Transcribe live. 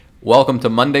Welcome to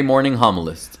Monday Morning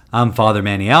Homilist, I'm Father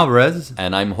Manny Alvarez.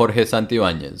 and I'm Jorge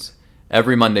Santibáñez.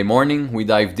 Every Monday morning, we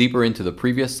dive deeper into the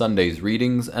previous Sunday's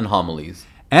readings and homilies.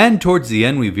 And towards the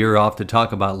end, we veer off to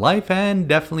talk about life and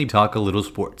definitely talk a little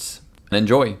sports. And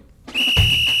enjoy!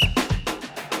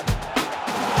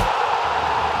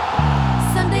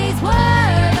 Sunday's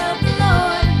word of the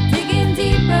Lord, digging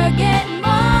deeper, getting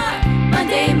more.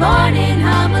 Monday morning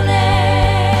homilist.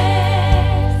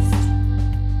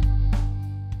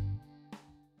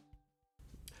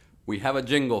 We have a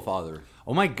jingle, Father.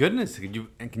 Oh my goodness, can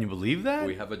you believe that?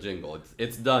 We have a jingle.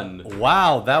 It's done.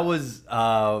 Wow, that was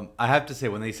I have to say,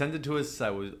 when they sent it to us,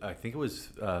 I think it was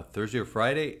Thursday or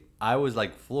Friday, I was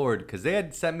like floored because they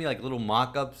had sent me like little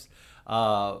mock-ups.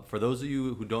 For those of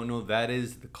you who don't know, that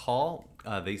is the call.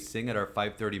 They sing at our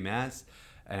 5:30 mass,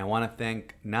 and I want to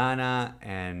thank Nana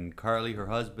and Carly, her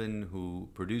husband, who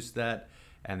produced that,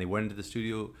 and they went into the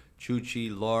studio. Chuchi,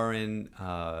 Lauren,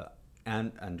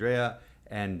 and Andrea,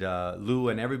 and Lou,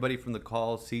 and everybody from the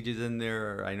call. Siege is in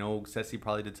there. I know Ceci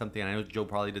probably did something. I know Joe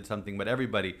probably did something. But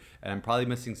everybody, and I'm probably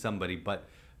missing somebody, but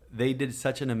they did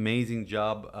such an amazing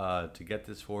job to get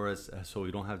this for us, so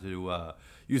we don't have to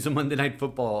use the Monday Night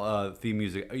Football theme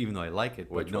music, even though I like it.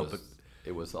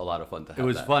 It was a lot of fun to have. It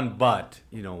was that. fun, but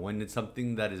when it's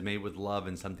something that is made with love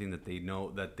and something that they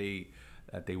know that they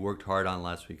worked hard on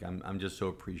last week, I'm just so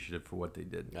appreciative for what they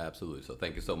did. Absolutely. So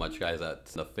thank you so much, guys.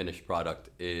 The finished product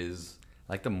is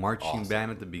Like the marching awesome.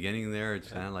 band at the beginning there, it's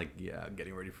kind of like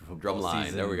getting ready for football Drum line,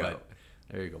 season. there we go. but-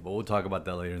 There you go. But we'll talk about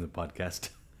that later in the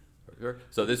podcast. Sure.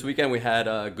 So this weekend we had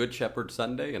Good Shepherd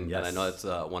Sunday, and I know Yes.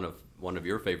 it's one of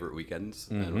your favorite weekends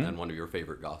Mm-hmm. and one of your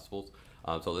favorite Gospels.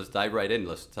 So let's dive right in.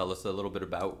 Let's tell us a little bit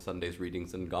about Sunday's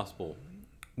readings and Gospel.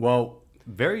 Well,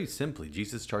 very simply,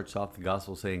 Jesus starts off the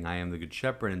gospel saying, I am the good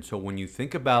shepherd. And so when you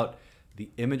think about the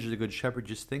image of the good shepherd,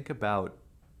 just think about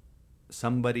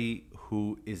somebody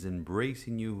who is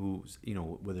embracing you, who's,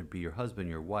 whether it be your husband,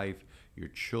 your wife, your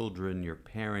children, your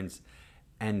parents,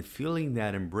 and feeling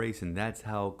that embrace. And that's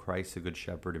how Christ, the good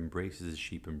shepherd, embraces his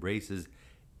sheep, embraces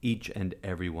each and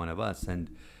every one of us.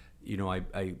 And,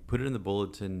 I put it in the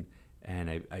bulletin, and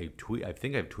I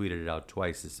think I've tweeted it out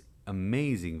twice. This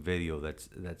amazing video that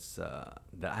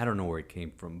I don't know where it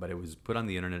came from, but it was put on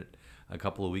the internet a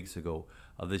couple of weeks ago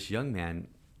of this young man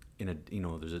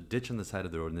there's a ditch on the side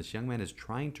of the road, and this young man is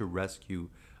trying to rescue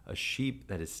a sheep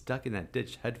that is stuck in that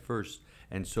ditch head first.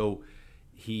 And so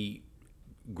he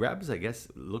grabs, I guess,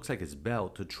 looks like his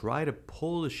belt to try to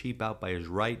pull the sheep out by his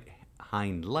right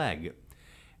hind leg.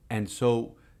 And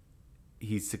so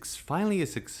finally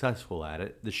is successful at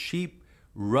it. The sheep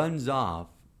runs off,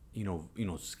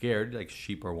 scared, like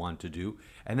sheep are wont to do,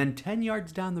 and then 10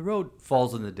 yards down the road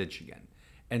falls in the ditch again.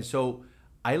 And so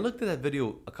I looked at that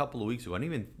video a couple of weeks ago,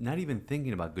 and not even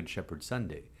thinking about Good Shepherd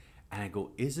Sunday, and I go,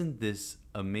 isn't this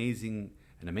an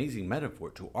amazing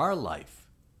metaphor to our life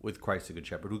with Christ the Good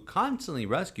Shepherd, who constantly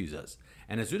rescues us,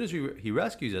 and as soon as he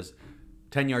rescues us,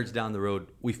 10 yards down the road,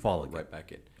 we fall again. Right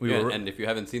back in. We were- and if you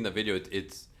haven't seen the video,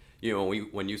 it's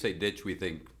when you say ditch, we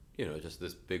think just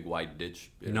this big wide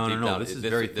ditch. No. deep down. This is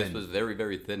very thin. This was very,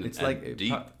 very thin. It's and like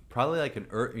deep. probably like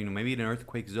maybe an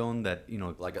earthquake zone that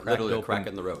Like cracked literally a open. crack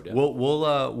in the road, yeah.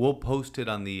 We'll post it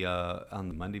on the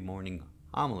Monday Morning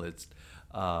Homilist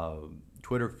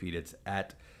Twitter feed. It's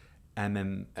at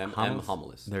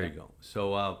Homilist. There you go.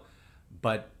 So,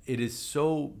 but it is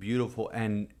so beautiful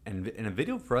and a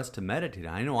video for us to meditate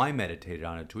on. I know I meditated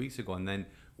on it 2 weeks ago, and then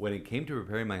when it came to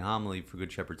preparing my homily for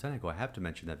Good Shepherd Sunday, I have to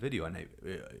mention that video, and I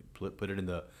put it in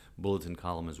the bulletin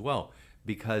column as well,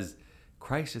 because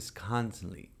Christ is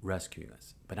constantly rescuing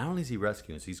us. But not only is he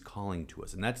rescuing us, he's calling to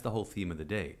us. And that's the whole theme of the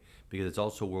day, because it's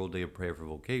also World Day of Prayer for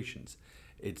Vocations.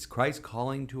 It's Christ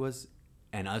calling to us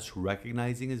and us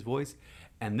recognizing his voice.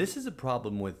 And this is a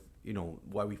problem with,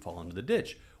 why we fall into the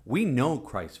ditch. We know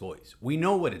Christ's voice. We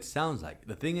know what it sounds like.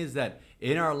 The thing is that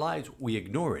in our lives, we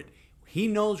ignore it. He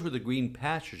knows where the green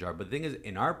pastures are. But the thing is,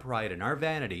 in our pride and our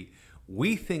vanity,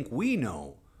 we think we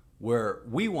know where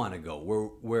we want to go,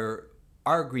 where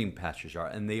our green pastures are,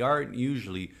 and they aren't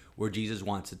usually where Jesus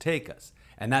wants to take us.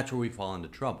 And that's where we fall into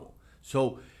trouble.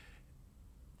 So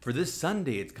for this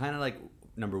Sunday, it's kind of like,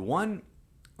 number one,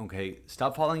 okay,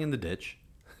 stop falling in the ditch.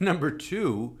 Number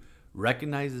two,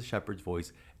 recognize the shepherd's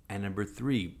voice. And number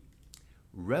three,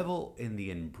 revel in the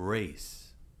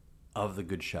embrace of the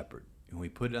good shepherd. And we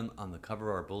put it on the cover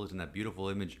of our bulletin, that beautiful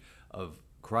image of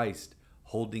Christ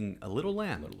holding a little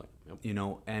lamb.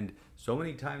 Yep. And so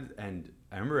many times, and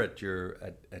I remember at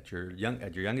your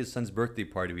youngest son's birthday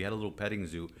party, we had a little petting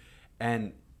zoo,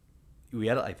 and we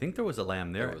had, I think there was a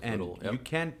lamb there, and you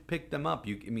can't pick them up.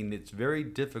 It's very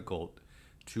difficult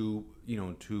to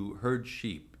herd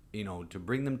sheep to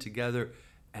bring them together.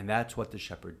 And that's what the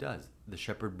shepherd does. The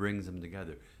shepherd brings them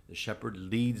together. The shepherd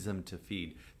leads them to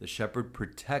feed. The shepherd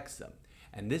protects them.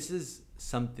 And this is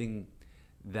something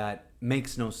that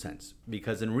makes no sense,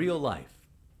 because in real life,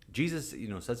 Jesus,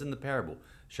 says in the parable,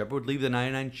 shepherd would leave the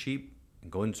 99 sheep and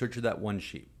go in search of that one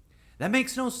sheep. That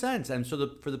makes no sense. And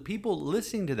so for the people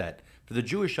listening to that, for the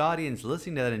Jewish audience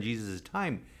listening to that in Jesus'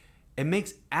 time, it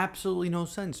makes absolutely no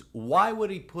sense. Why would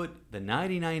he put the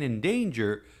 99 in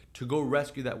danger to go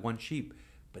rescue that one sheep?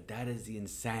 But that is the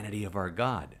insanity of our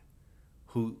God,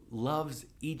 who loves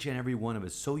each and every one of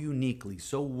us so uniquely,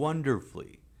 so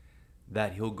wonderfully,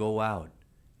 that he'll go out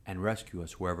and rescue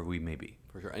us wherever we may be.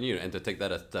 For sure. And and to take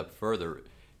that a step further,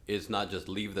 is not just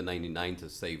leave the 99 to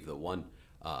save the one.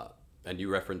 And you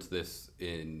referenced this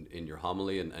in your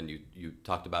homily, and you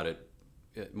talked about it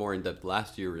more in depth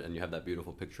last year, and you have that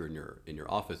beautiful picture in your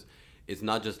office. It's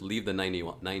not just leave the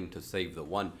 99 to save the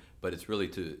one, but it's really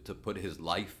to put his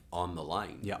life on the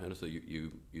line. Yeah. So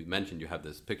you mentioned you have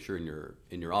this picture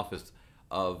in your office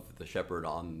of the shepherd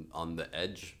on the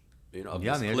edge, of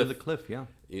Yeah, this on the edge cliff. of the cliff, yeah.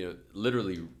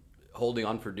 Literally holding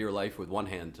on for dear life with one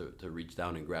hand to reach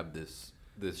down and grab this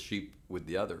sheep with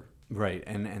the other. Right,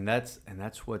 and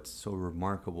that's what's so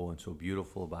remarkable and so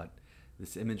beautiful about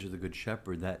this image of the Good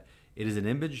Shepherd, that it is an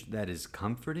image that is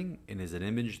comforting, and is an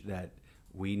image that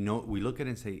we look at it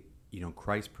and say,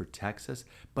 Christ protects us.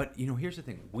 But here's the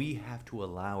thing: we have to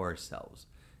allow ourselves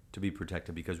to be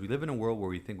protected, because we live in a world where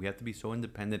we think we have to be so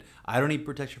independent. I don't need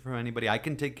protection from anybody. I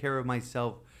can take care of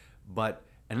myself.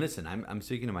 And listen, I'm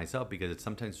speaking to myself, because it's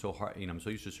sometimes so hard. I'm so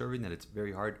used to serving that it's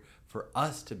very hard for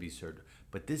us to be served.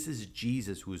 But this is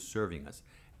Jesus who is serving us.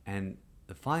 And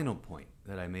the final point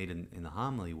that I made in the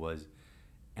homily was,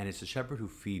 and it's the shepherd who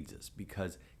feeds us,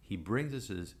 because he brings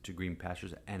us to green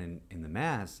pastures, and in the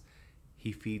Mass,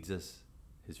 he feeds us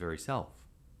his very self.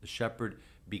 The shepherd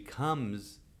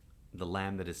becomes the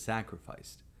lamb that is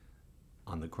sacrificed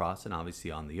on the cross and obviously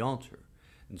on the altar.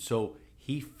 And so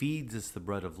he feeds us the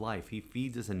bread of life. He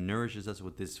feeds us and nourishes us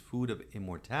with this food of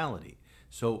immortality.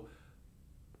 So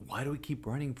why do we keep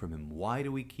running from him? Why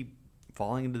do we keep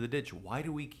falling into the ditch? Why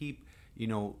do we keep,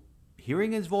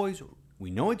 hearing his voice?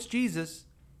 We know it's Jesus,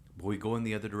 but we go in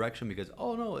the other direction because,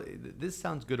 oh no, this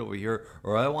sounds good over here,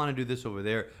 or I want to do this over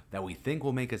there, that we think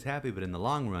will make us happy, but in the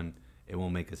long run, it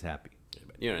won't make us happy.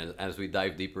 As we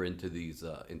dive deeper into these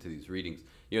readings,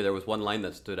 there was one line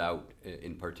that stood out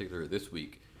in particular this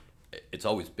week. It's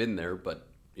always been there, but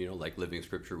like living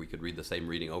scripture, we could read the same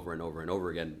reading over and over and over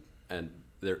again, and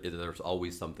there's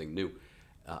always something new.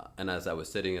 And as I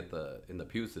was sitting in the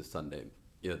pews this Sunday,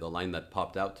 the line that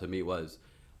popped out to me was,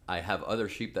 "I have other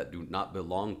sheep that do not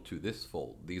belong to this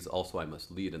fold. These also I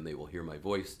must lead, and they will hear my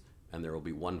voice, and there will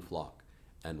be one flock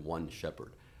and one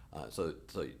shepherd." So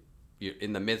you're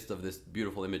in the midst of this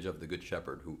beautiful image of the Good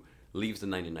Shepherd, who leaves the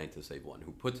 99 to save one,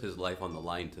 who puts his life on the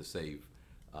line to save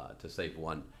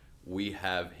one. We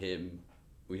have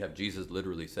Jesus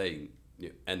literally saying,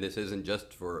 and this isn't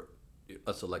just for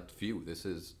a select few. This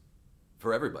is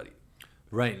for everybody.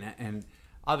 Right, and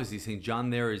obviously St.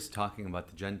 John there is talking about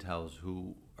the Gentiles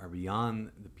who are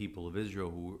beyond the people of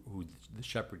Israel, who the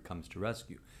shepherd comes to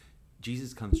rescue.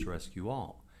 Jesus comes to rescue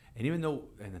all. And and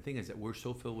the thing is that we're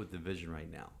so filled with division right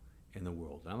now in the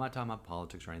world. And I'm not talking about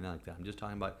politics or anything like that. I'm just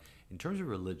talking about, in terms of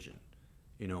religion,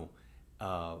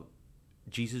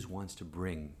 Jesus wants to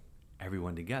bring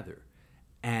everyone together.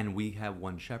 And we have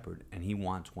one shepherd, and he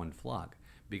wants one flock.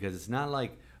 Because it's not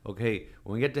like, okay,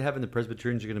 when we get to heaven, the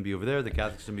Presbyterians are going to be over there, the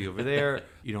Catholics are going to be over there.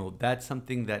 That's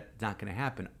something that's not going to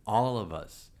happen. All of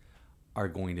us are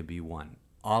going to be one.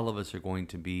 All of us are going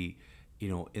to be,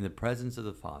 in the presence of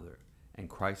the Father, and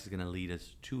Christ is going to lead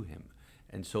us to him.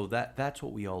 And so that's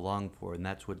what we all long for, and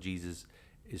that's what Jesus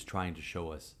is trying to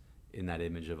show us in that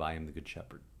image of I am the Good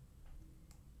Shepherd.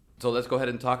 So let's go ahead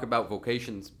and talk about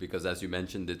vocations, because as you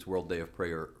mentioned, it's World Day of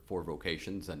Prayer for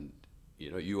vocations, and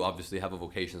you obviously have a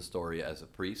vocation story as a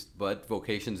priest, but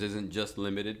vocations isn't just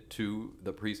limited to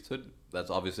the priesthood. That's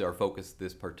obviously our focus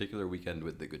this particular weekend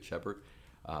with the Good Shepherd.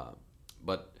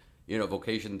 But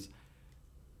vocations,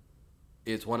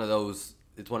 it's one of those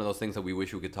things that we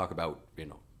wish we could talk about,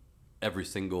 every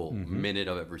single minute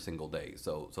of every single day.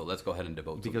 So let's go ahead and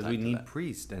devote some because time we to need that.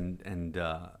 priests, and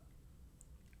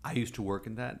I used to work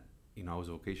in that. I was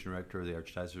a vocation director of the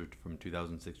Archdiocese from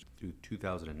 2006 to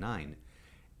 2009,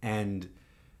 and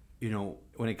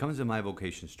when it comes to my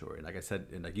vocation story, like I said,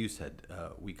 and like you said,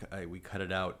 we cut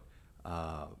it out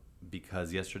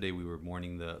because yesterday we were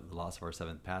mourning the loss of our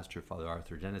seventh pastor, Father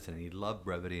Arthur Dennison, and he loved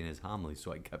brevity in his homily,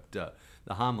 so I kept the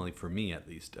homily, for me at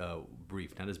least,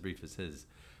 brief, not as brief as his.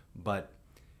 But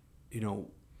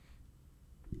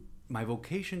my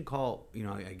vocation call,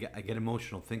 I get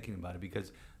emotional thinking about it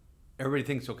because everybody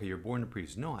thinks, okay, you're born a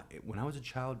priest. No, when I was a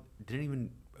child, it didn't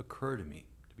even occur to me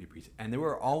to be a priest. And there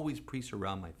were always priests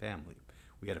around my family.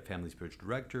 We had a family spiritual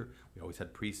director. We always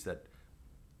had priests that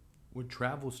would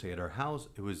travel, stay at our house.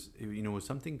 It was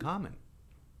something common.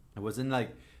 It wasn't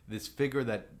like this figure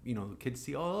that, kids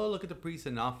see, oh, look at the priest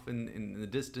and off in the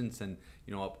distance and,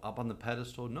 up on the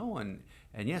pedestal. No, and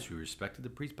yes, we respected the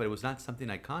priest, but it was not something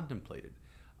I contemplated.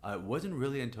 It wasn't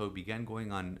really until I began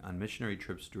going on missionary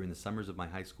trips during the summers of my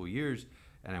high school years,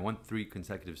 and I went 3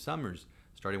 consecutive summers,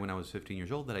 starting when I was 15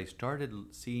 years old, that I started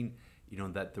seeing,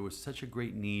 that there was such a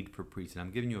great need for priests. And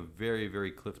I'm giving you a very,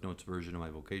 very Cliff Notes version of my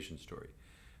vocation story.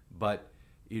 But,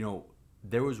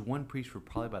 there was one priest for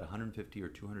probably about 150 or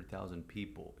 200,000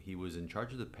 people. He was in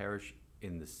charge of the parish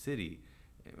in the city.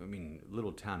 I mean,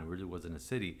 little town. It really wasn't a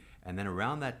city. And then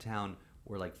around that town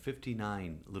were like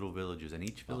 59 little villages, and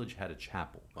each village had a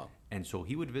chapel. Wow. And so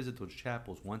he would visit those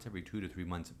chapels once every 2 to 3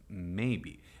 months,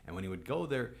 maybe. And when he would go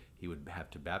there, he would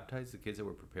have to baptize the kids that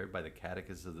were prepared by the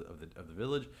catechists of the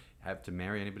village, have to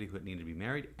marry anybody who needed to be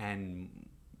married, and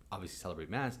obviously celebrate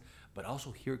mass, but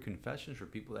also hear confessions for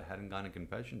people that hadn't gone to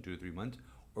confession 2 to 3 months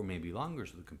or maybe longer.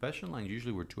 So the confession lines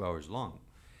usually were 2 hours long.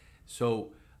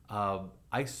 So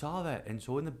I saw that, and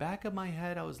so in the back of my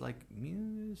head, I was like,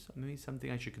 maybe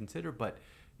something I should consider. But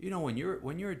when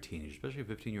you're a teenager, especially a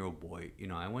 15-year-old boy,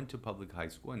 I went to public high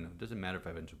school, and it doesn't matter if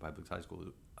I went to public high school.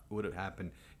 It would have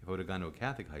happened if I would have gone to a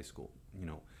Catholic high school.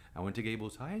 I went to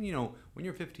Gables High, and when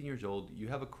you're 15 years old, you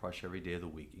have a crush every day of the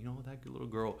week. That little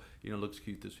girl, looks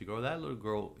cute this week, or that little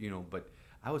girl, But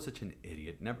I was such an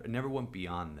idiot. Never went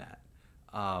beyond that.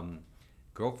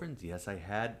 Girlfriends, yes, I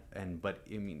had, but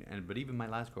even my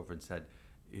last girlfriend said,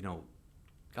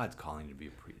 God's calling you to be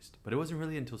a priest. But it wasn't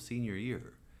really until senior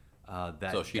year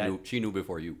So she knew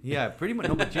before you. Yeah, pretty much.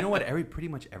 No, but you know what? Pretty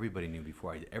much everybody knew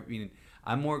before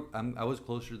I was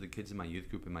closer to the kids in my youth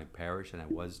group in my parish than I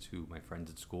was to my friends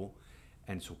at school,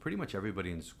 and so pretty much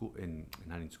everybody in school,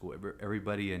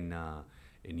 everybody in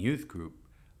youth group,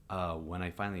 when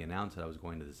I finally announced that I was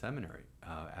going to the seminary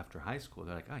after high school,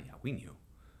 they're like, "Oh yeah, we knew."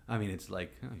 I mean, it's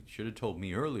like, oh, you should have told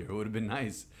me earlier. It would have been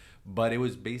nice. But it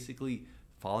was basically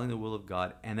following the will of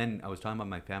God. And then I was talking about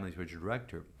my family spiritual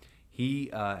director.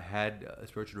 He had a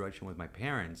spiritual direction with my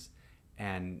parents.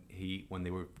 And when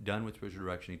they were done with spiritual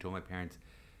direction, he told my parents,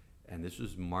 and this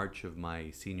was March of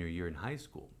my senior year in high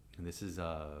school. And this is,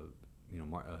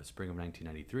 spring of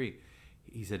 1993.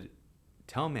 He said,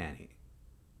 tell Manny,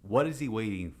 what is he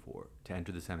waiting for to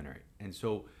enter the seminary? And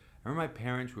so I remember my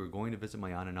parents, we were going to visit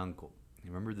my aunt and uncle. I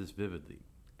remember this vividly.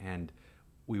 And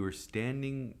we were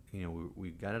standing, we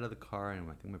got out of the car, and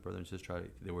I think my brother and sister,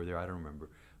 they were there, I don't remember.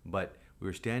 But we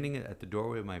were standing at the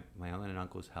doorway of my aunt and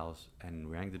uncle's house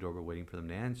and rang the doorbell waiting for them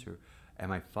to answer. And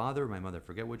my father or my mother, I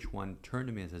forget which one, turned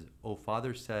to me and says, "Oh,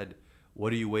 Father said,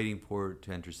 what are you waiting for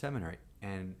to enter seminary?"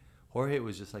 And Jorge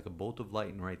was just like a bolt of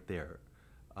lightning right there.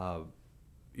 I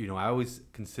always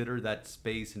consider that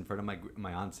space in front of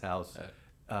my aunt's house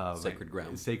sacred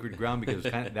ground. Sacred ground, because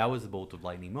that was the bolt of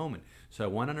lightning moment. So I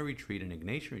went on a retreat, an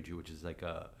Ignatian retreat, which is like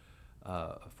a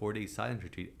 4-day silence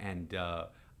retreat, and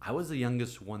I was the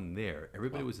youngest one there.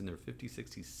 Everybody was in their 50s,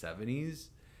 60s, 70s,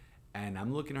 and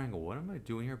I'm looking around and go, what am I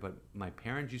doing here? But my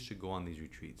parents used to go on these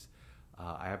retreats.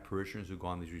 I have parishioners who go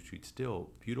on these retreats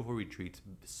still. Beautiful retreats,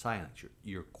 silent.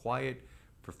 You're quiet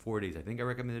for 4 days. I think I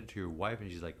recommended it to your wife,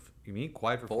 and she's like, "You mean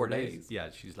quiet for 4 days?" Yeah,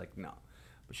 she's like, "No,"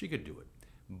 but she could do it.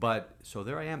 But so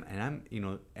there I am, and I'm,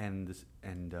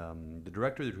 the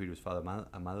director of the retreat was Father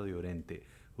Amado Llorente,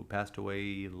 who passed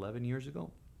away 11 years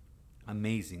ago.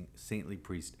 Amazing saintly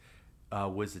priest,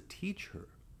 was a teacher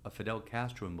of Fidel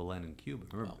Castro in Belen in Cuba.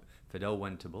 Remember, Fidel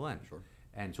went to Belen. Sure.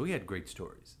 And so he had great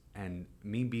stories. And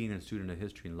me being a student of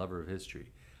history and lover of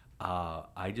history,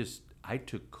 I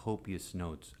took copious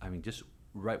notes. I mean,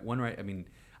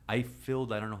 I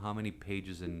filled I don't know how many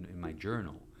pages in my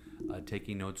journal,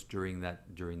 taking notes during that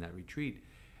retreat.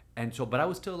 And so, but I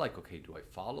was still like, okay, do I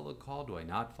follow the call? Do I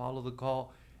not follow the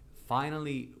call?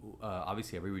 Finally,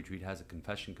 obviously every retreat has a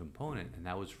confession component, and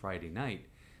that was Friday night.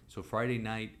 So Friday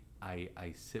night,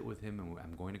 I sit with him, and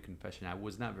I'm going to confession. I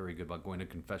was not very good about going to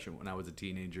confession when I was a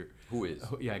teenager. Who is?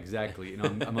 Yeah, exactly.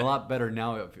 I'm a lot better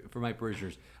now for my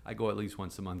parishioners. I go at least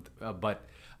once a month.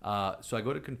 So I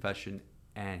go to confession,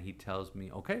 and he tells me,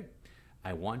 okay,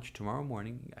 I want you tomorrow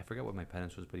morning. I forget what my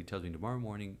penance was, but he tells me tomorrow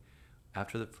morning,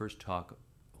 after the first talk,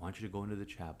 I want you to go into the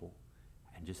chapel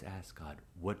and just ask God,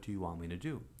 what do you want me to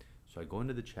do? So I go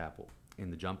into the chapel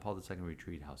in the John Paul II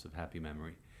Retreat House of Happy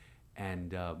Memory.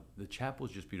 And the chapel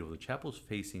is just beautiful. The chapel's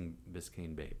facing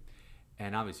Biscayne Bay.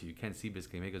 And obviously you can't see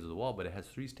Biscayne Bay because of the wall, but it has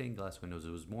 3 stained glass windows.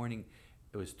 It was morning.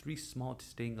 It was 3 small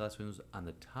stained glass windows on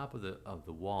the top of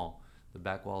the wall, the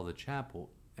back wall of the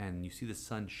chapel, and you see the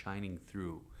sun shining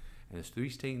through. And those 3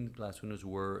 stained glass windows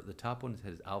were, the top one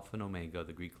says Alpha and Omega,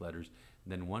 the Greek letters.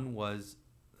 And then one was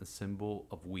the symbol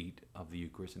of wheat of the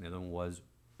Eucharist, and the other one was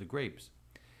the grapes.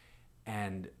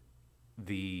 And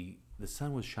the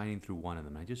sun was shining through one of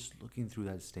them. And I just looking through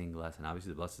that stained glass, and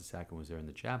obviously the Blessed Sacrament was there in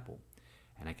the chapel.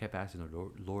 And I kept asking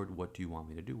the Lord, what do you want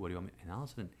me to do? What do you want me? And all of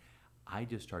a sudden, I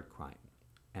just start crying,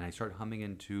 and I start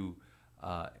humming to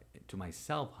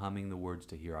myself, humming the words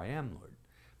to "Here I am, Lord,"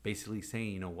 basically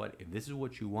saying, you know what? If this is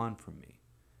what you want from me,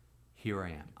 here I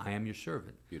am. I am your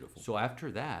servant. Beautiful. So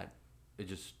after that, it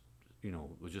just, it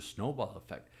was just snowball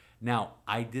effect. Now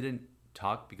I didn't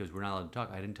talk because we're not allowed to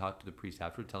talk. I didn't talk to the priest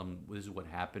after, tell him this is what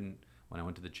happened when I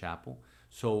went to the chapel.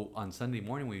 So on Sunday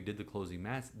morning when we did the closing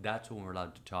mass, that's when we're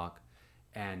allowed to talk.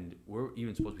 And we're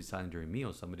even supposed to be silent during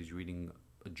meals. Somebody's reading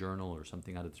a journal or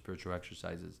something out of the spiritual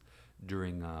exercises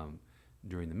during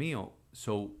the meal.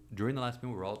 So during the last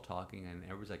meal, we were all talking, and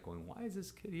everyone's like going, "Why is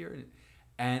this kid here?"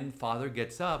 And Father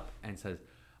gets up and says,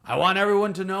 "I want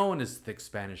everyone to know," in his thick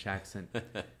Spanish accent,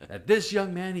 "that this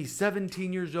young man, he's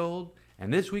 17 years old,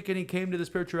 and this weekend he came to the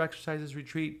spiritual exercises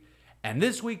retreat, and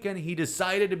this weekend he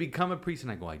decided to become a priest."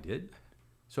 And I go, "I did?"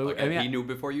 So Okay, he knew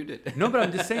before you did. No, but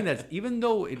I'm just saying that even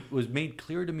though it was made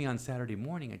clear to me on Saturday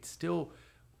morning, it still,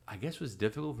 I guess, was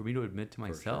difficult for me to admit to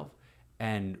myself. sure.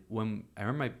 And when I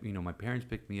remember, my parents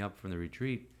picked me up from the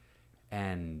retreat,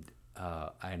 and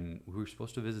we were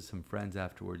supposed to visit some friends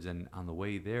afterwards. And on the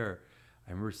way there,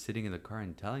 I remember sitting in the car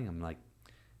and telling them, like,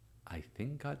 I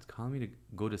think God's calling me to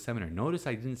go to seminary. Notice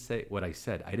I didn't say what I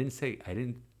said. I didn't say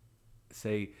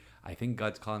I think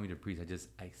God's calling me to priest.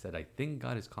 I said, I think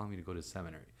God is calling me to go to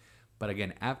seminary. But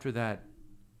again, after that,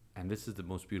 and this is the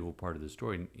most beautiful part of the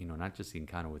story, not just the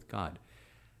encounter with God.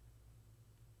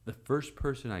 The first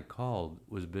person I called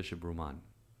was Bishop Roman,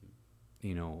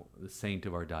 the saint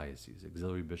of our diocese,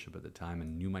 auxiliary bishop at the time,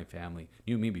 and knew my family,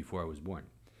 knew me before I was born.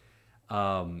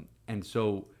 And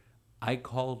so I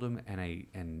called him, and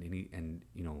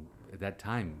at that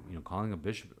time, calling a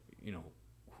bishop,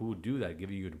 who would do that,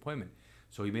 giving you an appointment.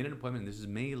 So he made an appointment, and this is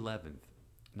May 11th,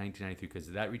 1993, because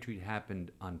that retreat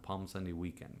happened on Palm Sunday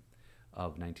weekend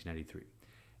of 1993.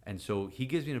 And so he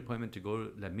gives me an appointment to go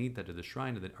to La Mita, to the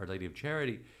shrine of Our Lady of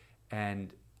Charity,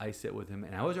 and I sit with him,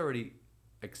 and I was already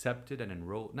accepted and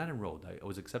not enrolled, I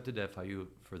was accepted to FIU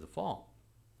for the fall,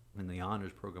 in the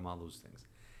honors program, all those things.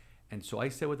 And so I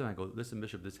sit with him, I go, "Listen,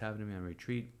 Bishop, this happened to me on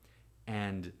retreat,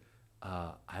 and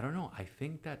I don't know, I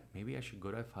think that maybe I should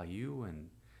go to FIU and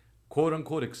quote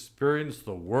unquote experience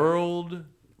the world,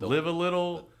 live a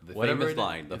little, the whatever famous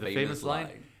line, the famous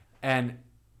line. And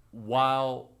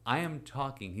while I am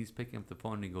talking, he's picking up the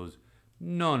phone and he goes,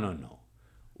 No.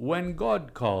 When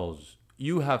God calls,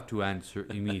 you have to answer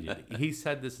immediately. He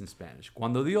said this in Spanish.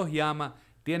 Cuando Dios llama,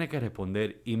 tiene que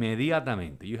responder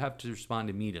inmediatamente. You have to respond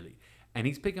immediately. And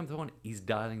he's picking up the phone. He's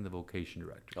dialing the vocation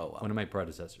director, Oh, wow. one of my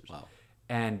predecessors. Wow.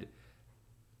 And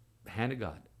hand of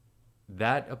God,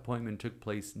 that appointment took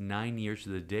place 9 years to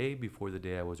the day before the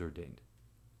day I was ordained.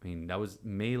 I mean, that was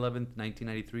May 11th,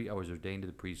 1993. I was ordained to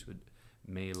the priesthood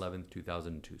May 11th,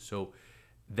 2002. So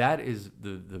that is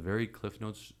the very Cliff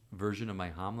Notes version of my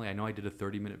homily. I know I did a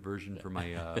 30-minute version for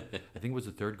my, I think it was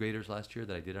the third graders last year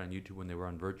that I did it on YouTube when they were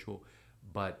on virtual.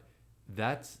 But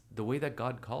that's the way that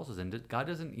God calls us. And God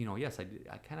doesn't, yes,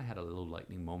 I kind of had a little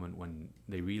lightning moment when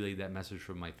they relayed that message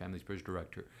from my family spiritual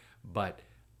director. But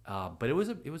it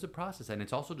was a process, and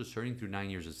it's also discerning through 9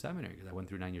 years of seminary, because I went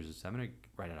through 9 years of seminary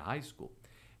right out of high school,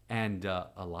 and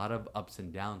a lot of ups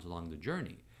and downs along the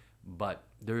journey. But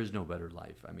there is no better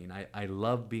life. I mean, I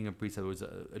love being a priest. I was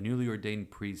a newly ordained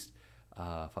priest,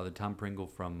 Father Tom Pringle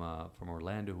from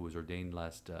Orlando, who was ordained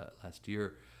last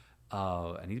year,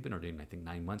 and he's been ordained I think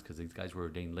 9 months, because these guys were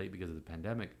ordained late because of the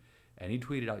pandemic. And he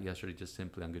tweeted out yesterday, just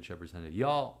simply on Good Shepherd Sunday,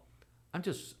 "Y'all, I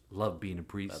just love being a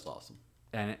priest." That's awesome.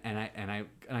 And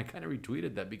I kind of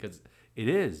retweeted that, because it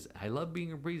is. I love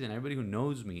being a priest, and everybody who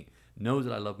knows me knows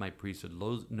that I love my priesthood,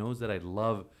 knows that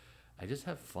I just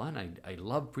have fun. I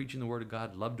love preaching the Word of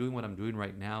God, love doing what I'm doing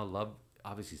right now, love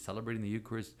obviously celebrating the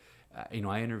Eucharist.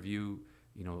 I interview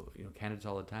candidates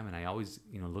all the time, and I always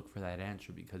look for that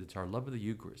answer, because it's our love of the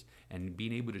Eucharist and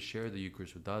being able to share the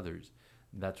Eucharist with others.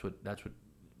 That's what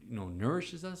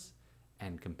nourishes us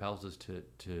and compels us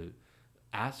to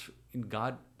ask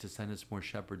God to send us more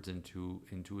shepherds into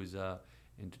his to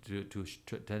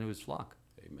tend to his flock.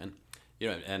 Amen.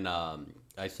 And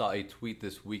I saw a tweet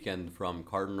this weekend from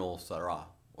Cardinal Sarah,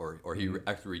 or he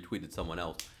actually retweeted someone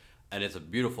else, and it's a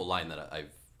beautiful line that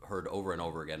I've heard over and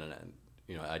over again, and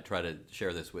I try to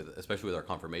share this with, especially with our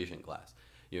confirmation class.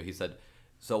 He said,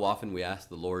 so often we ask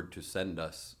the Lord to send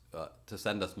us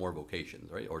more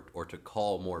vocations, right, or to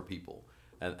call more people.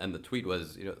 And the tweet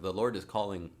was, the Lord is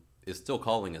still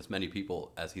calling as many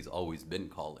people as He's always been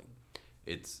calling.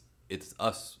 It's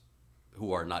us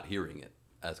who are not hearing it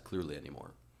as clearly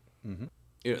anymore. Mm-hmm.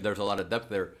 There's a lot of depth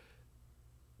there,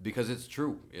 because it's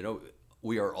true.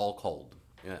 We are all called,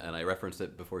 and I referenced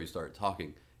it before you started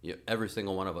talking. Every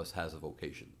single one of us has a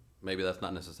vocation. Maybe that's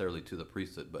not necessarily to the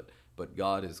priesthood, but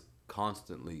God is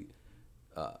constantly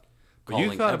But you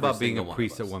calling thought every about being single a one of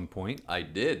priest at us. one point. I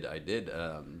did.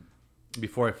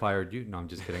 Before I fired you? No, I'm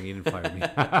just kidding. You didn't fire me.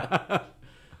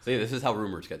 See, this is how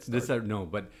rumors get started.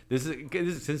 This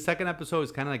is since second episode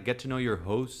is kind of like get to know your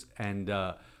host, and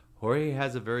Jorge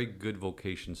has a very good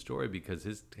vocation story because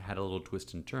his had a little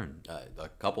twist and turn. A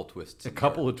couple twists. A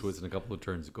couple of twists and a couple of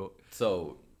turns ago.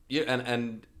 So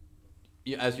and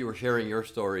as you were sharing your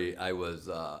story, I was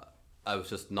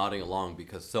just nodding along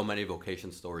because so many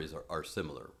vocation stories are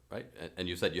similar, right? And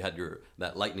you said you had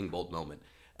that lightning bolt moment,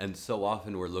 and so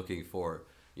often we're looking for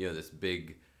this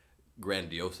big,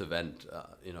 grandiose event,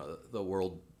 the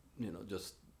world,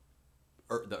 just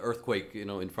the earthquake,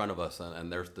 in front of us,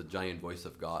 and there's the giant voice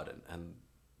of God, and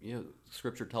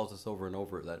Scripture tells us over and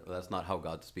over that that's not how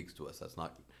God speaks to us. That's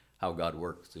not how God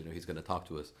works. He's going to talk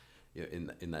to us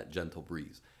in that gentle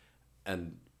breeze,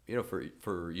 and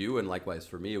for you and likewise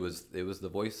for me, it was the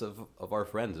voice of our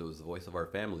friends. It was the voice of our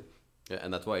family,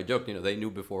 and that's why I joked. They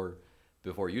knew before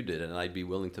you did, and I'd be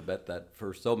willing to bet that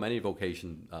for so many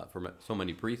vocations, for so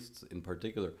many priests in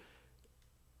particular,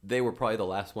 they were probably the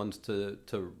last ones to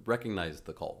recognize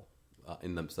the call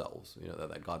in themselves.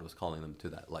 That God was calling them to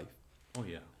that life. Oh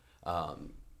yeah.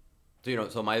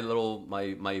 So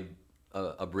my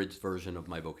abridged version of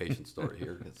my vocation story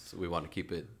here, because we want to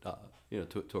keep it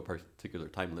to a particular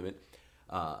time limit.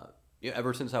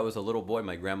 Ever since I was a little boy,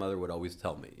 my grandmother would always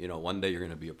tell me, one day you're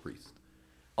going to be a priest.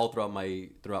 All throughout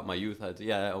my youth, I'd say,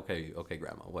 yeah, okay,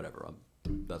 grandma, whatever.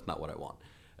 That's not what I want.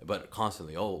 But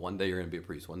constantly, one day you're going to be a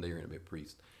priest. One day you're going to be a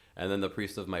priest. And then the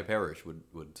priest of my parish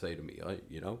would say to me,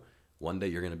 one day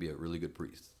you're going to be a really good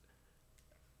priest.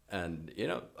 And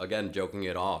again, joking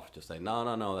it off, just saying,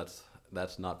 no,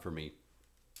 that's not for me.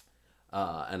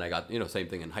 And I got same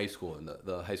thing in high school, and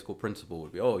the high school principal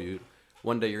would be,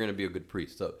 one day you're going to be a good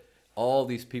priest. So all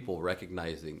these people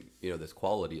recognizing this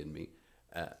quality in me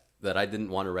that I didn't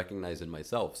want to recognize in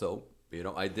myself. So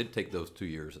I did take those 2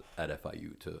 years at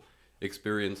FIU to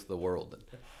experience the world.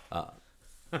 Go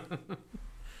ahead.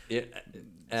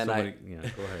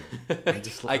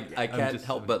 I can't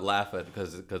help but laugh at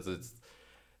because it's.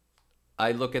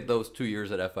 I look at those 2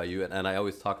 years at FIU, and I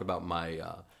always talk about my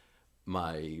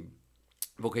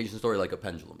vocation story like a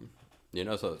pendulum.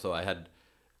 So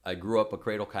I grew up a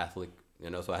cradle Catholic.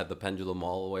 So I had the pendulum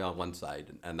all the way on one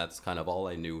side, and that's kind of all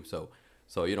I knew. So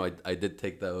I did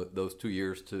take those 2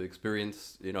 years to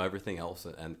experience everything else,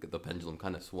 and the pendulum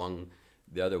kind of swung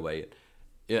the other way.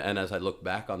 And as I look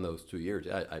back on those 2 years,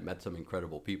 I met some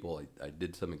incredible people. I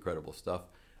did some incredible stuff,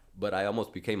 but I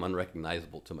almost became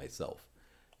unrecognizable to myself.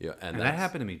 And that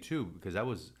happened to me too, because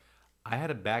I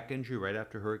had a back injury right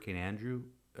after Hurricane Andrew,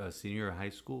 senior year of high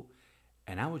school,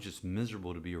 and I was just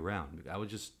miserable to be around. I was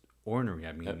just ornery.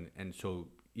 I mean, and so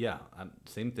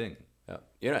same thing.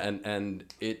 Yeah, and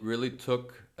it really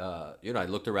took. I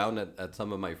looked around at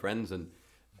some of my friends and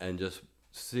just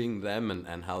seeing them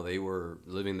and how they were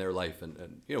living their life,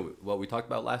 and what we talked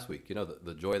about last week.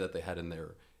 The joy that they had in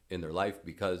their life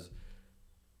because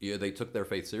they took their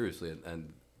faith seriously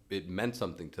and it meant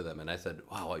something to them. And I said,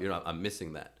 wow, I'm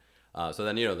missing that. So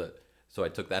then so I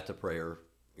took that to prayer.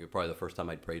 Probably the first time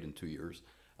I'd prayed in 2 years.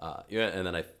 And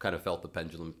then I kind of felt the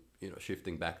pendulum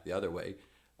shifting back the other way.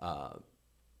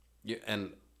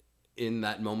 And in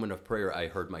that moment of prayer, I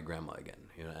heard my grandma again,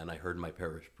 and I heard my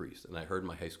parish priest, and I heard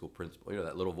my high school principal,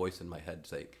 that little voice in my head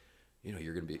saying,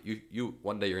 you're going to be, you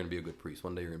one day you're going to be a good priest.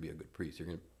 One day you're going to be a good priest.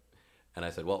 And I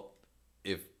said, well,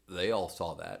 if they all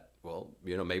saw that, well,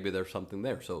 maybe there's something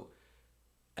there. So,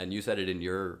 and you said it in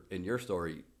your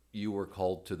story, you were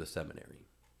called to the seminary.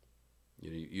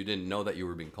 You didn't know that you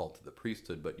were being called to the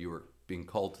priesthood, but you were being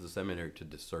called to the seminary to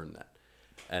discern that.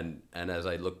 And as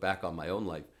I look back on my own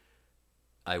life,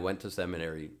 I went to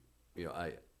seminary,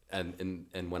 and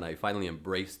when I finally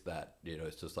embraced that,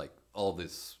 it's just like all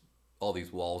these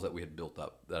walls that we had built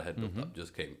up, that I had built up,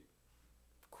 just came,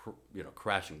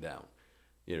 crashing down,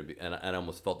 and I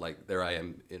almost felt like there I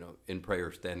am, in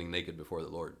prayer, standing naked before the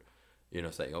Lord,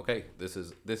 saying, okay, this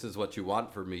is what you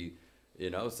want for me,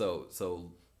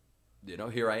 so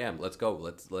here I am, let's go,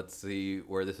 let's see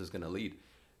where this is going to lead.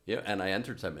 And I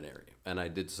entered seminary, and I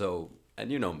did so.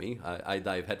 and you know me, I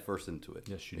dive headfirst into it.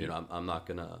 Yes, you You do. know, I'm not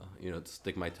gonna,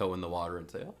 stick my toe in the water and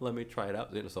say, oh, let me try it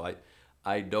out. So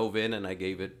I dove in and I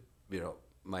gave it,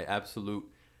 my absolute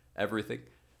everything.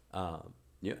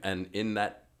 And in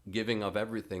that giving of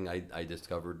everything, I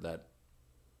discovered that,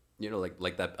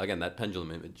 like that again, that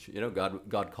pendulum image.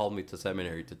 God called me to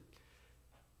seminary to.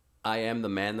 I am the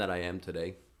man that I am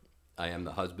today. I am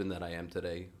the husband that I am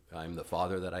today. I'm the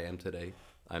father that I am today.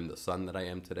 I'm the son that I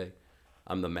am today.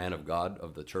 I'm the man of God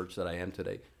of the church that I am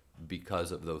today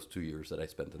because of those 2 years that I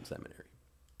spent in seminary.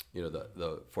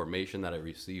 The formation that I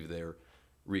received there,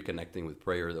 reconnecting with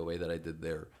prayer the way that I did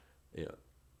there,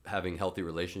 having healthy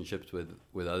relationships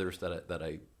with others that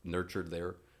I nurtured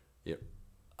there.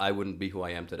 I wouldn't be who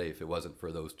I am today if it wasn't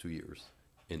for those 2 years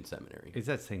in seminary. It's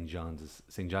at St. John's.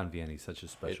 St. John Vianney is such a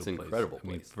special It's place. incredible I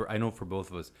mean, place. I know for both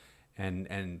of us.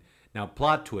 And now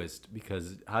plot twist,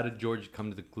 because how did George come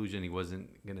to the conclusion he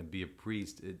wasn't going to be a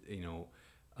priest?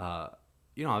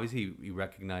 Obviously he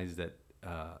recognized that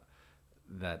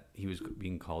that he was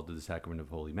being called to the sacrament of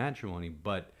holy matrimony.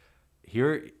 But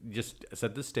here, just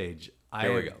set the stage.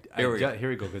 Here we go. Here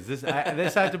we go. Because this I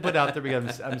have to put out there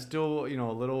because I'm still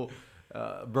a little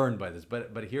burned by this.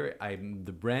 But here I'm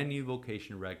the brand new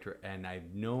vocation rector, and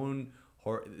I've known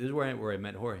Jorge. This is where I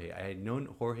met Jorge. I had known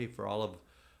Jorge for all of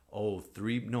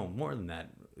more than that.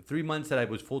 3 months that I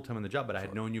was full time on the job, but I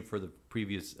had known you for the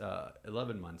previous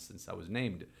 11 months since I was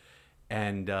named.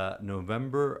 And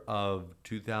November of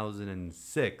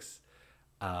 2006,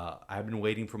 I've been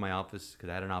waiting for my office because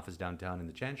I had an office downtown in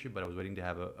the Chancery, but I was waiting to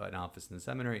have an office in the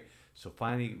seminary. So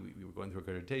finally, we were going through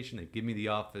accreditation. They give me the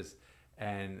office,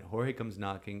 and Jorge comes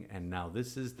knocking. And now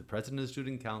this is the president of the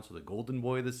student council, the golden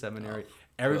boy of the seminary.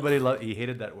 Everybody loved. He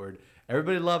hated that word.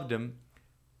 Everybody loved him.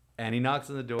 And he knocks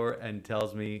on the door and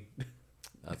tells me,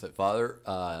 That's it, Father.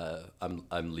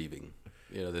 I'm leaving.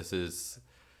 This is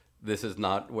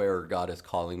not where God is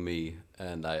calling me,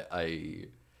 and I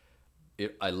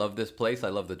love this place. I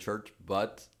love the church,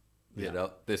 but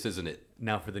this isn't it.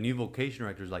 now for the new vocation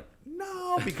rectors, like,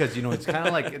 no, because it's kind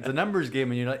of like it's a numbers game,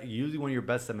 and you're not usually one of your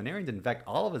best seminarians. In fact,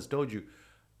 all of us told you,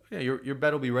 your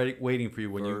bed will be ready, waiting for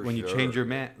you when you change your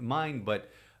mind.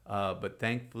 But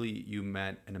thankfully, you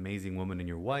met an amazing woman in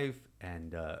your wife,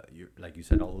 and like you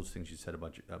said, all those things you said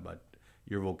about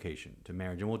your vocation to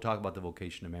marriage, and we'll talk about the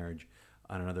vocation to marriage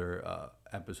on another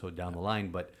episode down the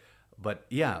line. But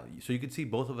yeah, so you can see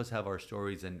both of us have our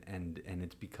stories, and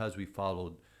it's because we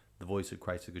followed the voice of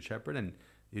Christ the Good Shepherd, and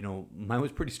mine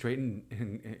was pretty straight and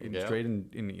straight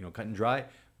and cut and dry,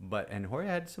 and Jorge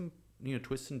had some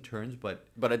twists and turns, but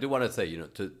I do want to say,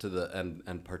 to the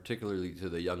and particularly to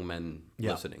the young men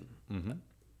listening,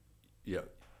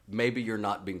 maybe you're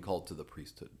not being called to the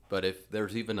priesthood, but if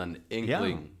there's even an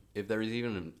inkling,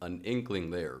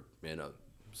 there,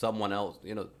 someone else,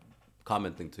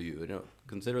 commenting to you,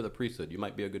 consider the priesthood. You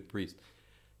might be a good priest.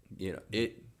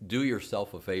 Do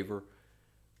yourself a favor,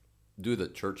 do the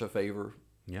church a favor.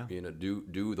 Yeah.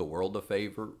 Do the world a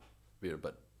favor.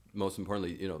 But most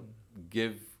importantly,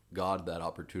 give God that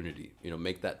opportunity.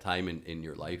 Make that time in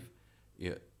your life,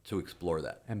 to explore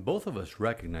that. And both of us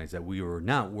recognize that we were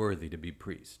not worthy to be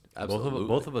priests. Absolutely.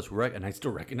 Both of us and I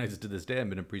still recognize it to this day. I've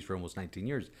been a priest for almost 19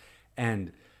 years.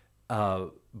 And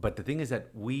but the thing is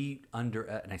that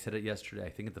and I said it yesterday, I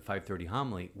think at the 5:30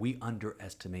 homily, we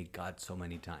underestimate God so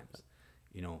many times.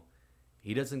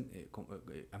 He doesn't.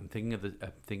 I'm thinking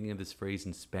of this phrase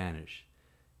in Spanish.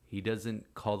 He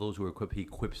doesn't call those who are equipped. He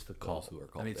equips the called. Those who are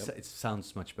called, I mean, yep. it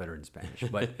sounds much better in Spanish,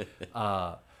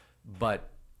 but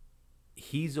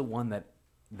he's the one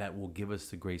that will give us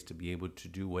the grace to be able to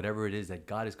do whatever it is that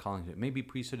God is calling to. It may be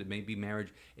priesthood, it may be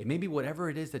marriage, it may be whatever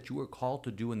it is that you are called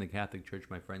to do in the Catholic Church,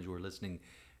 my friends who are listening.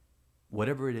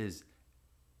 Whatever it is,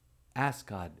 ask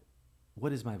God,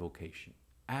 what is my vocation?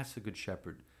 Ask the Good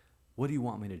Shepherd, what do you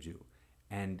want me to do?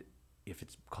 And if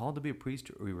it's called to be a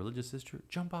priest or a religious sister,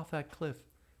 jump off that cliff.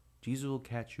 Jesus will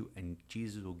catch you, and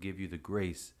Jesus will give you the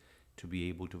grace to be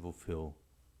able to fulfill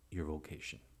your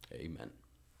vocation. Amen.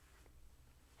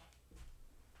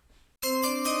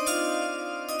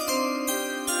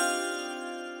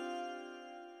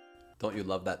 Don't you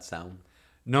love that sound?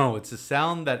 No, it's a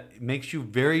sound that makes you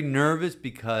very nervous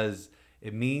because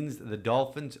it means the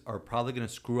Dolphins are probably going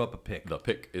to screw up a pick. The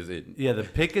pick is in. Yeah, the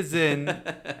pick is in.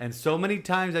 And so many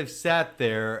times I've sat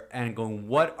there and going,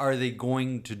 what are they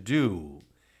going to do?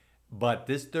 But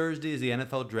this Thursday is the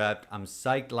NFL draft. I'm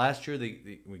psyched. Last year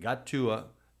we got Tua.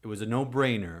 It was a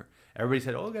no-brainer. Everybody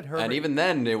said, "Oh, get Herbert." And even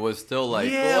then, it was still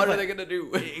like, Yeah, what are but- they going to do?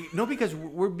 No, because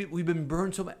we've been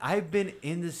burned so much. I've been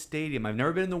in the stadium. I've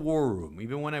never been in the war room.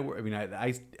 Even when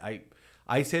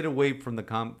I stayed away from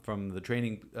the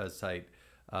training site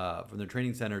from their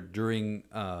training center during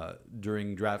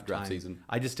draft time. season.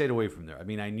 I just stayed away from there. I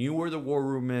mean, I knew where the war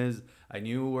room is. I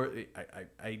knew where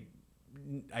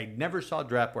I never saw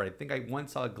draft board. I think I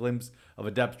once saw a glimpse of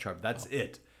a depth chart. That's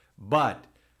it. But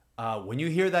when you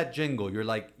hear that jingle, you're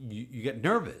like, you get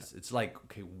nervous. It's like,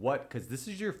 okay, what? Because this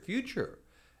is your future.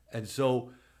 And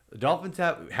so the Dolphins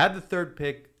had the third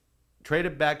pick,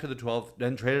 traded back to the 12th,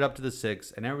 then traded up to the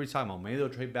 6th, and everybody's talking about maybe they'll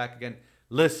trade back again.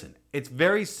 Listen, it's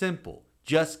very simple.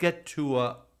 Just get to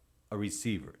a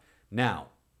receiver. Now,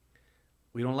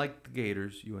 we don't like the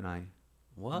Gators, you and I.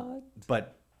 What?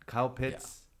 But Kyle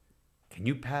Pitts, can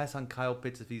you pass on Kyle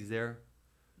Pitts if he's there?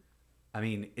 I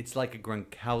mean, it's like a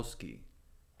Gronkowski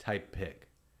type pick.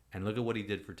 And look at what he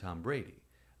did for Tom Brady.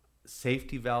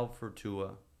 Safety valve for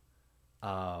Tua.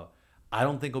 I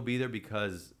don't think he'll be there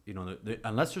because,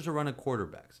 unless there's a run of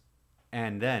quarterbacks.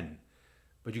 And then,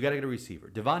 but you got to get a receiver.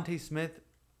 Devontae Smith,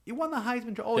 he won the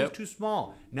Heisman. He's too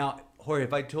small. Now, Jorge,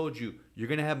 if I told you you're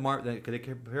going to have Marvin, they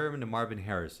compare him to Marvin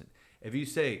Harrison. If you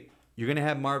say you're going to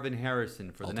have Marvin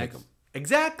Harrison for the next. Take him.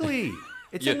 Exactly.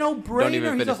 It's a Don't no-brainer.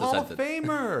 even He's a finish the Hall of sentence.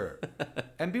 Famer.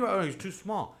 And people are, he's too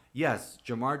small. Yes,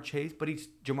 Jamar Chase, but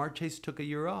Jamar Chase took a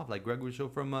year off, like Greg Rousseau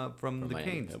from the Miami,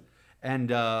 Canes. yep. And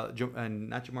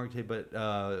not Jamar Chase, but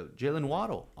Jalen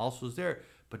Waddle also was there.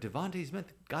 But Devontae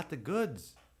Smith got the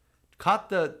goods. Caught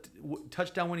the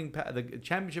touchdown-winning, the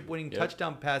championship-winning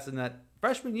touchdown pass in that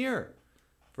freshman year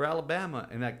for Alabama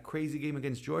in that crazy game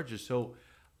against Georgia. So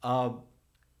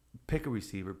pick a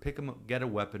receiver, pick him, get a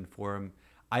weapon for him.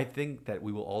 I think that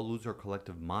we will all lose our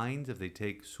collective minds if they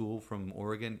take Sewell from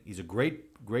Oregon. He's a great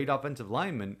offensive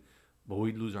lineman, but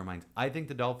we'd lose our minds. I think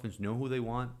the Dolphins know who they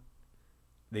want.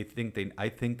 I think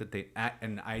that they,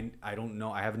 and I don't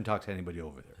know. I haven't talked to anybody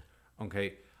over there.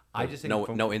 Okay, I just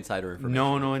think No insider information.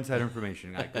 No insider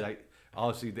information.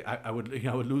 Obviously, I would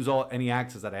lose any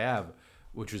access that I have,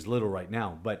 which is little right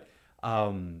now. But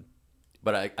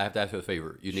But I have to ask you a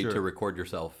favor. You need Sure. to record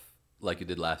yourself like you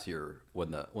did last year when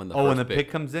the when first the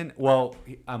pick comes in. Well,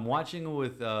 I'm watching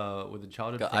with the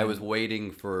childhood. I was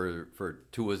waiting for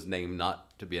Tua's name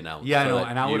not to be announced. Yeah, I so know, that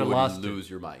and I you would have wouldn't lost. lose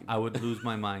your mind. I would lose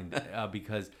my mind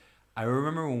because I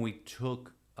remember when we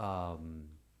took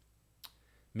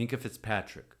Minka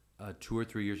Fitzpatrick 2 or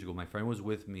 3 years ago. My friend was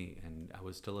with me, and I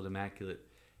was still at Immaculate,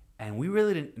 and we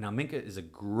really didn't. Now Minka is a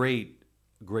great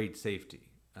safety,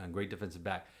 great defensive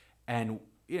back, and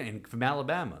from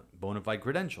Alabama, bona fide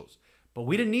credentials. But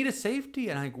we didn't need a safety,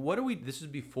 and what do we? This is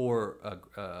before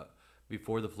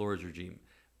the Flores regime,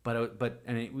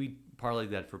 we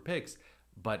parlayed that for picks.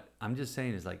 But I'm just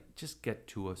saying, is like just get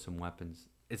Tua some weapons.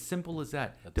 It's simple as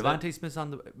that. Devontae Smith's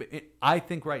on the. I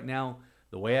think right now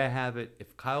the way I have it,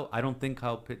 I don't think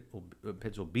Kyle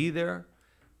Pitts will be there,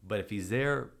 but if he's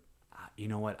there, you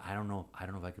know what? I don't know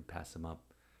if I could pass him up.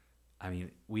 I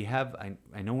mean,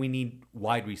 I know we need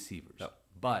wide receivers,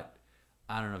 but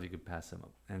I don't know if you could pass them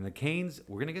up. And the Canes,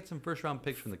 we're gonna get some first round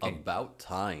picks from the Canes. About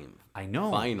time. I know.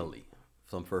 Finally,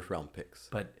 some first round picks.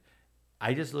 But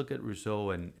I just look at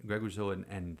Rousseau and Greg Rousseau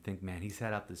and think, man, he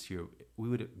sat out this year.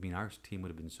 Our team would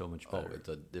have been so much better. It's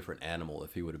a different animal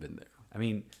if he would have been there. I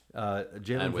mean,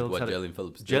 Jalen And with Phillips what had Jalen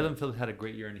Phillips did. Jalen Phillips had a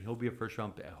great year, and he'll be a first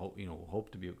round pick.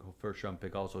 Hope to be a first round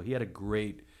pick also. He had a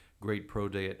great pro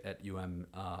day at UM.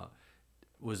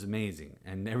 Was amazing,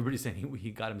 and everybody's saying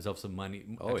he got himself some money,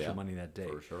 extra money that day.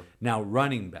 For sure. Now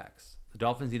running backs, the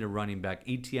Dolphins need a running back.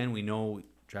 Etienne, we know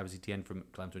Travis Etienne from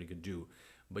Clemson he could do,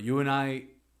 but you and I,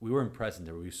 we were impressed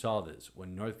there. We saw this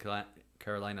when North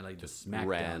Carolina just smacked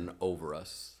ran down. over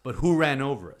us. But who ran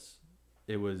over us?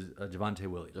 It was Javonte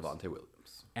Williams. Javonte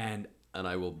Williams. And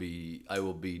I will be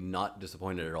not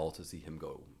disappointed at all to see him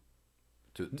go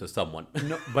to someone.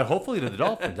 no, but hopefully to the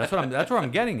Dolphins. That's where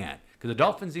I'm getting at. Because the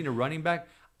Dolphins need a running back.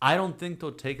 I don't think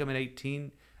they'll take him at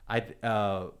 18. That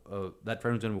friend who's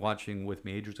going to be watching with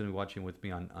me, Adrian's going to be watching with me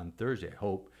on Thursday, I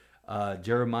hope.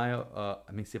 Jeremiah,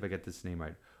 let me see if I get this name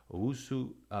right.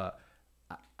 Owusu.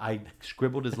 I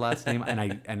scribbled his last name, and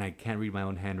I can't read my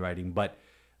own handwriting. But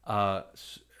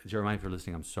Jeremiah, if you're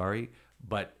listening, I'm sorry.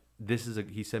 But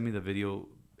he sent me the video,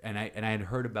 and I had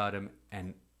heard about him,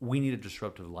 and we need a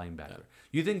disruptive linebacker. Yeah.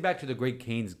 You think back to the great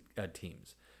Canes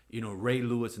teams. Ray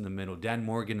Lewis in the middle, Dan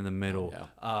Morgan in the middle,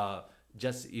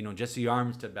 Jesse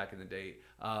Armstead back in the day.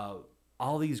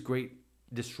 All these great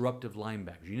disruptive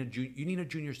linebackers. You need a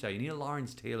junior style. You need a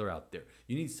Lawrence Taylor out there.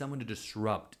 You need someone to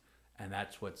disrupt, and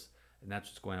that's what's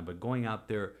going on. But going out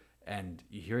there and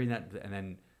hearing that, and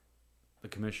then the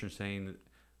commissioner saying,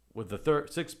 with the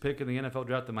sixth pick in the NFL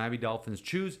draft, the Miami Dolphins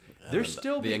choose. There's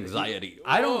still the anxiety.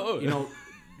 I don't.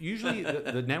 Usually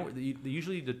the network,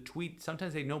 usually the tweet.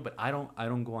 Sometimes they know, but I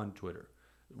don't go on Twitter.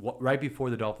 right before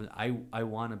the Dolphins. I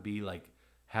want to be like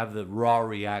have the raw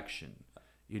reaction,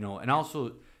 and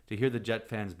also to hear the Jet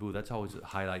fans boo. That's always a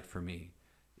highlight for me,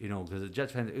 because the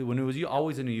Jets fans when it was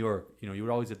always in New York, you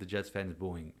would always get the Jets fans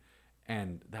booing,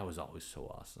 and that was always so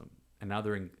awesome. And now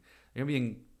they're gonna be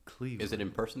in Cleveland. Is it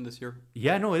in person this year?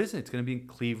 Yeah, no, it isn't. It's gonna be in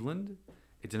Cleveland.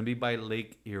 It's gonna be by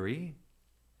Lake Erie,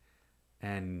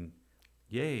 and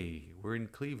yay, we're in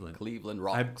Cleveland. Cleveland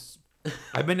rocks.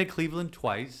 I've been to Cleveland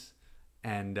twice,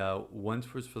 and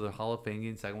once was for the Hall of Fame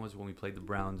game. Second was when we played the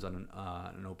Browns on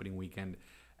an opening weekend,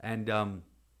 and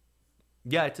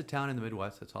yeah, it's a town in the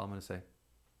Midwest. That's all I'm gonna say.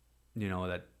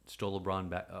 That stole LeBron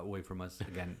back away from us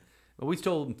again. But we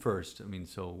stole him first. I mean,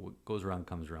 so what goes around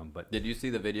comes around. But Did you see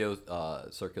the videos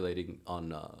circulating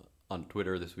on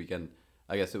Twitter this weekend?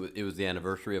 I guess it was the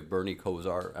anniversary of Bernie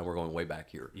Kosar, and we're going way back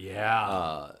here. yeah,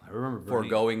 I remember Bernie.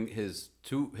 Foregoing his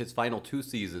final 2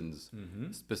 seasons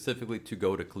specifically to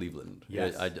go to Cleveland.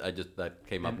 Yes. I just that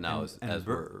came up And- now and- as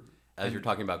and- you're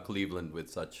talking about Cleveland with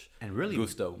such And really,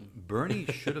 gusto. Bernie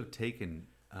should have taken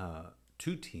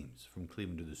 2 teams from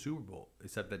Cleveland to the Super Bowl,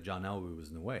 except that John Elway was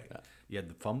in the way. You had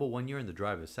the fumble one year and the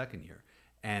drive the second year.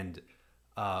 And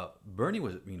Bernie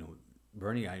was,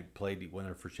 Bernie, I played won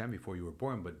our first champion before you were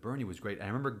born, but Bernie was great. I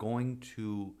remember going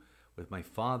with my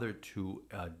father to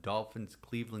a Dolphins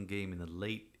Cleveland game in the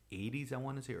late 80s, I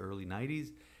want to say, early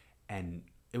 90s. And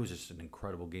it was just an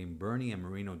incredible game. Bernie and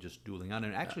Marino just dueling out.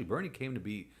 And actually, Bernie came to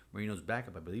be Marino's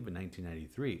backup, I believe, in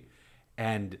 1993.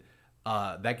 And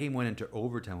that game went into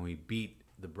overtime when we beat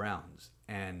the Browns.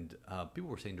 And people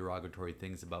were saying derogatory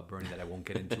things about Bernie that I won't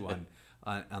get into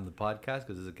on the podcast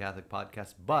because it's a Catholic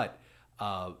podcast. But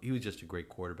he was just a great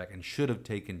quarterback and should have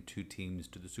taken 2 teams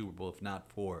to the Super Bowl if not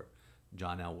for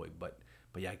John Elway. But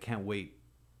yeah, I can't wait.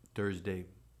 Thursday,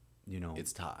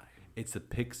 It's time. it's the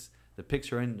picks. The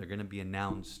picks are in. They're going to be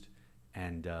announced.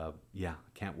 And yeah,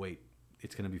 can't wait.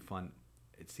 It's going to be fun.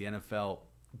 It's the NFL.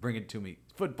 Bring it to me.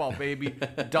 Football, baby.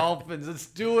 Dolphins. Let's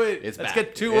do it. It's let's back.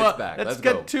 get Tua. It's back. Let's Let's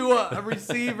get go. Tua a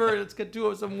receiver. Let's get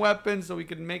Tua some weapons so we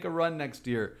can make a run next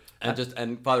year.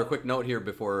 And Father, quick note here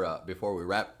before we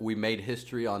wrap. We made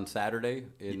history on Saturday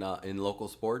in local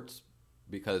sports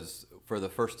because for the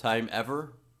first time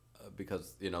ever,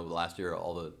 because last year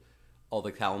all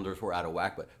the calendars were out of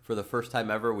whack, but for the first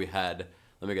time ever we had,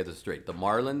 let me get this straight, the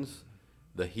Marlins,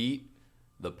 the Heat,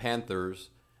 the Panthers,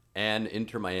 and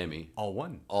Inter Miami All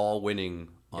won. all winning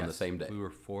on the Yes, same day. We were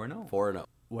 4-0. 4-0.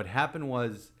 What happened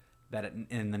was that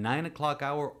in the 9 o'clock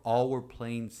hour, all were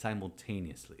playing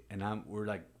simultaneously, and we're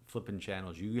like flipping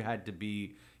channels. You had to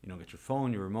be, get your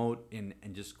phone, your remote, and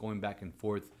just going back and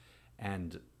forth,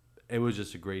 and it was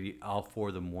just a great. All 4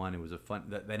 of them won. It was a fun.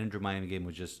 That Inter Miami game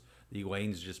was just the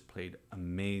Higuains just played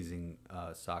amazing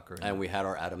soccer, And we had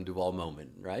our Adam Duvall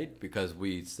moment, right? Because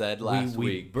we said last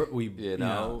week,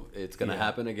 it's going to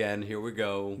happen again. Here we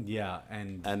go. Yeah,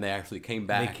 and And they actually came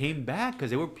back. they came back because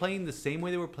they were playing the same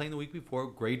way they were playing the week before.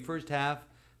 Great first half.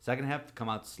 Second half, come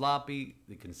out sloppy.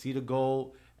 They concede a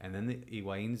goal. And then the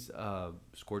Higuains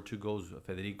scored 2 goals.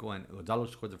 Federico and Gonzalo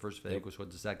scored the first. Federico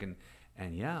scored the second.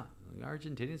 And yeah, the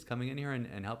Argentinians coming in here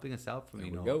and helping us out. There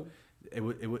we go.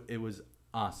 It was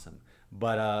awesome.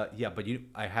 But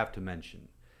I have to mention,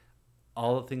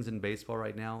 all the things in baseball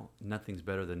right now, nothing's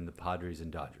better than the Padres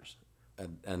and Dodgers.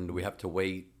 And we have to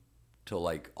wait till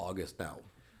like August now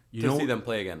You to know- see them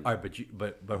play again. All right,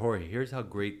 but Jorge, here's how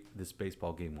great this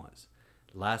baseball game was.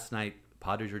 Last night,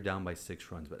 Padres were down by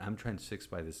 6 runs, but I'm trying 6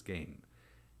 by this game.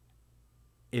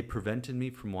 It prevented me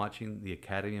from watching the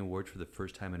Academy Awards for the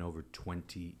first time in over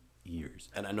 20 years.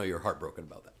 And I know you're heartbroken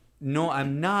about that. No,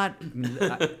 I'm not. I mean,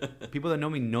 people that know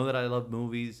me know that I love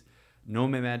movies. No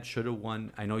Man should have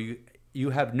won. I know you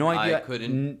have no idea. I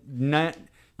couldn't-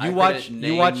 You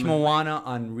watch Moana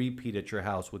on repeat at your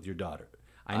house with your daughter.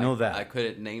 I know that. I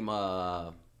couldn't name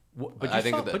But I you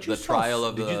think saw- the but you saw- trial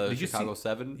of did you- the did you see- Chicago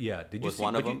 7 Yeah, did you was see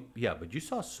one of but you- them. Yeah, but you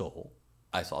saw Soul.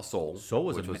 I saw Soul. Soul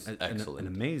was which was an excellent.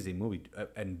 amazing movie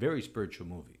and very spiritual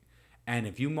movie. And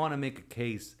if you want to make a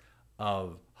case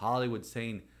of Hollywood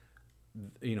saying,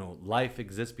 life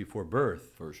exists before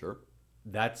birth, For sure.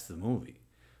 that's the movie.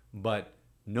 But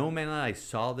No Man Land, I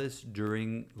saw this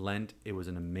during Lent. It was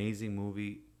an amazing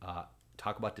movie.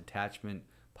 Talk about detachment,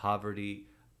 poverty,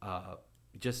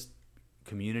 just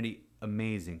community,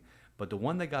 amazing. But the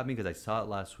one that got me, because I saw it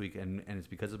last week, and it's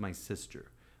because of my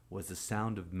sister, was The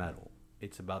Sound of Metal.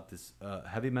 It's about this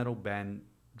heavy metal band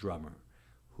drummer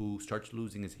who starts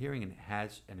losing his hearing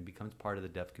and it becomes part of the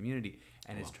deaf community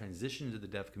and is transitioned to the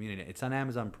deaf community. It's on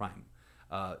Amazon Prime.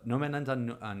 No Man Land's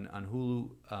on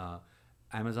Hulu.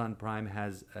 Amazon Prime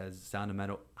has Sound of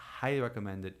Metal. Highly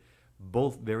recommend it.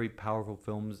 Both very powerful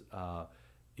films.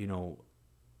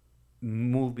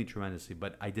 moved me tremendously.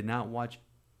 But I did not watch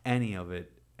any of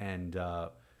it, and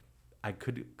I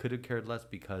could have cared less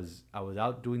because I was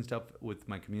out doing stuff with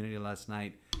my community last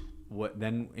night. What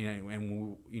then?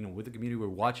 With the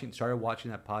community, started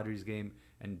watching that Padres game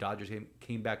and Dodgers game.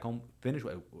 Came back home, finished.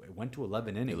 It went to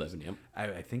 11 innings. 11, yep.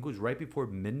 I think it was right before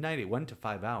midnight. It went to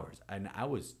 5 hours, and I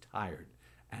was tired,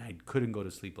 and I couldn't go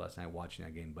to sleep last night watching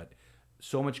that game. But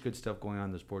so much good stuff going on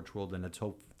in the sports world, and let's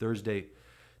hope Thursday,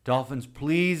 Dolphins,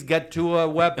 please get to a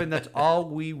weapon. That's all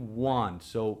we want.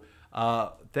 So.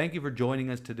 Thank you for joining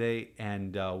us today,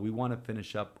 and we want to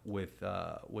finish up with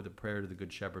a prayer to the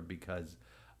Good Shepherd because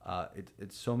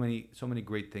it's so many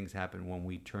great things happen when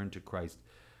we turn to Christ,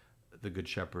 the Good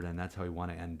Shepherd, and that's how we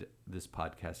want to end this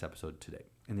podcast episode today.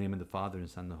 In the name of the Father, and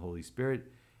the Son, and the Holy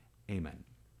Spirit, amen.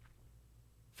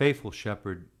 Faithful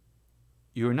Shepherd,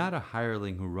 you are not a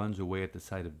hireling who runs away at the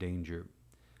sight of danger,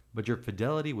 but your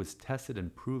fidelity was tested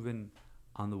and proven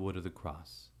on the wood of the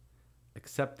cross.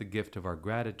 Accept the gift of our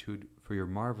gratitude for your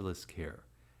marvelous care.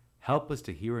 Help us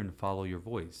to hear and follow your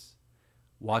voice.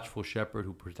 Watchful shepherd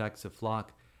who protects the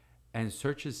flock and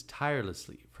searches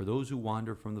tirelessly for those who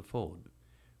wander from the fold.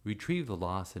 Retrieve the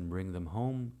lost and bring them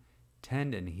home.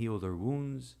 Tend and heal their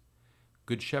wounds.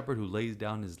 Good shepherd who lays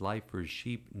down his life for his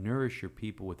sheep, nourish your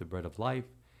people with the bread of life,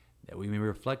 that we may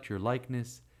reflect your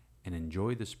likeness and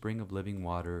enjoy the spring of living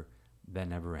water that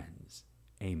never ends.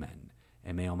 Amen.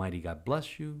 And may Almighty God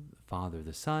bless you, the Father,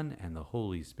 the Son, and the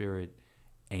Holy Spirit.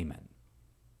 Amen.